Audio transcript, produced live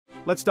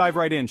Let's dive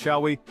right in,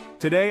 shall we?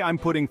 Today I'm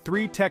putting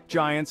three tech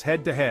giants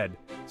head-to-head: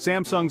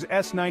 Samsung's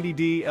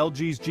S90D,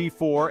 LG's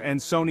G4, and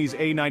Sony's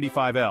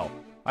A95L.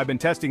 I've been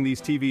testing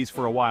these TVs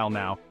for a while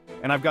now,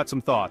 and I've got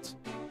some thoughts.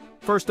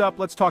 First up,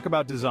 let's talk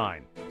about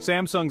design.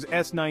 Samsung's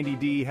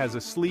S90D has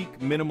a sleek,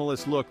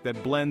 minimalist look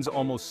that blends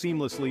almost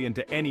seamlessly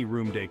into any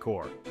room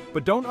decor.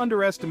 But don't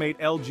underestimate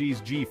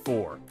LG's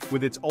G4.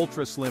 With its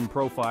ultra-slim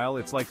profile,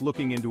 it's like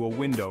looking into a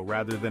window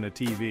rather than a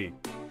TV.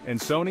 And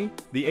Sony,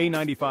 the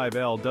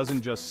A95L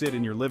doesn't just sit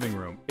in your living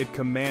room, it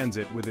commands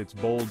it with its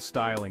bold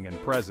styling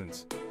and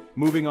presence.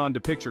 Moving on to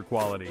picture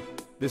quality,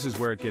 this is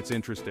where it gets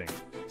interesting.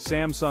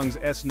 Samsung's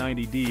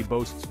S90D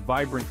boasts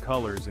vibrant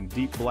colors and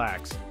deep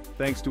blacks,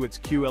 thanks to its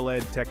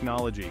QLED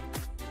technology.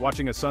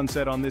 Watching a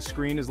sunset on this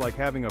screen is like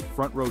having a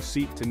front-row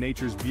seat to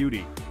nature's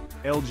beauty.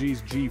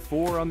 LG's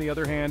G4, on the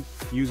other hand,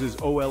 uses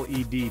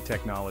OLED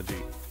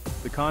technology.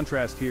 The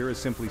contrast here is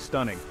simply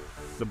stunning.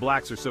 The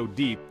blacks are so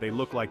deep, they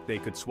look like they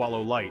could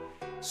swallow light.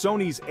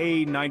 Sony's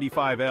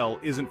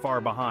A95L isn't far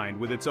behind,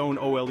 with its own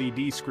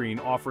OLED screen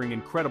offering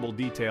incredible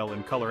detail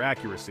and color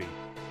accuracy.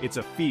 It's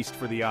a feast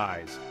for the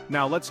eyes.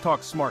 Now let's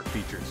talk smart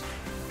features.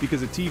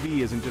 Because a TV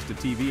isn't just a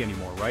TV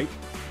anymore, right?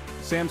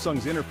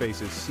 Samsung's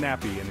interface is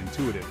snappy and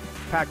intuitive,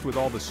 packed with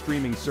all the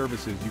streaming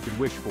services you could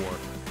wish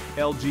for.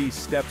 LG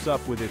steps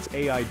up with its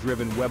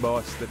AI-driven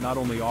WebOS that not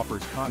only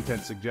offers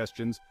content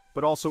suggestions,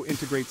 but also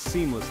integrates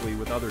seamlessly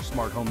with other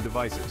smart home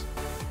devices.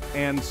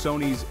 And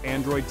Sony's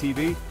Android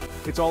TV?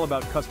 It's all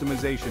about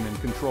customization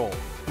and control,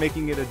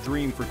 making it a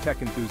dream for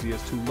tech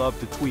enthusiasts who love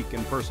to tweak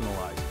and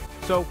personalize.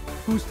 So,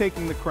 who's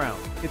taking the crown?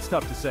 It's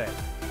tough to say.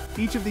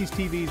 Each of these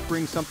TVs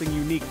brings something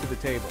unique to the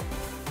table.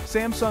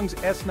 Samsung's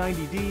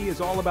S90D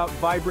is all about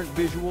vibrant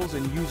visuals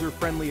and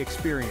user-friendly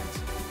experience.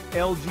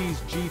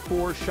 LG's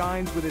G4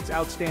 shines with its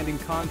outstanding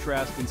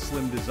contrast and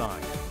slim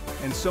design.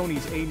 And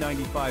Sony's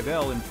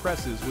A95L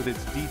impresses with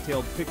its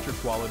detailed picture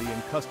quality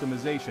and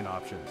customization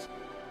options.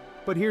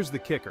 But here's the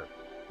kicker.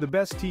 The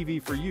best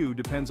TV for you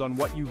depends on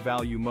what you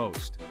value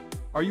most.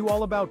 Are you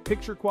all about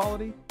picture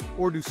quality?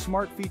 Or do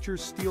smart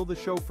features steal the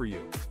show for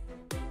you?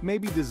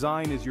 Maybe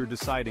design is your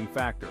deciding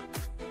factor.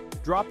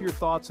 Drop your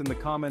thoughts in the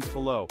comments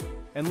below,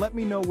 and let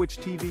me know which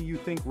TV you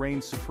think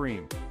reigns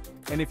supreme.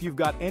 And if you've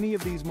got any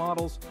of these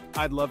models,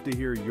 I'd love to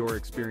hear your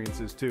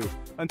experiences too.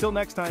 Until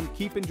next time,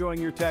 keep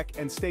enjoying your tech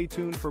and stay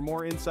tuned for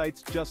more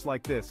insights just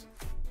like this.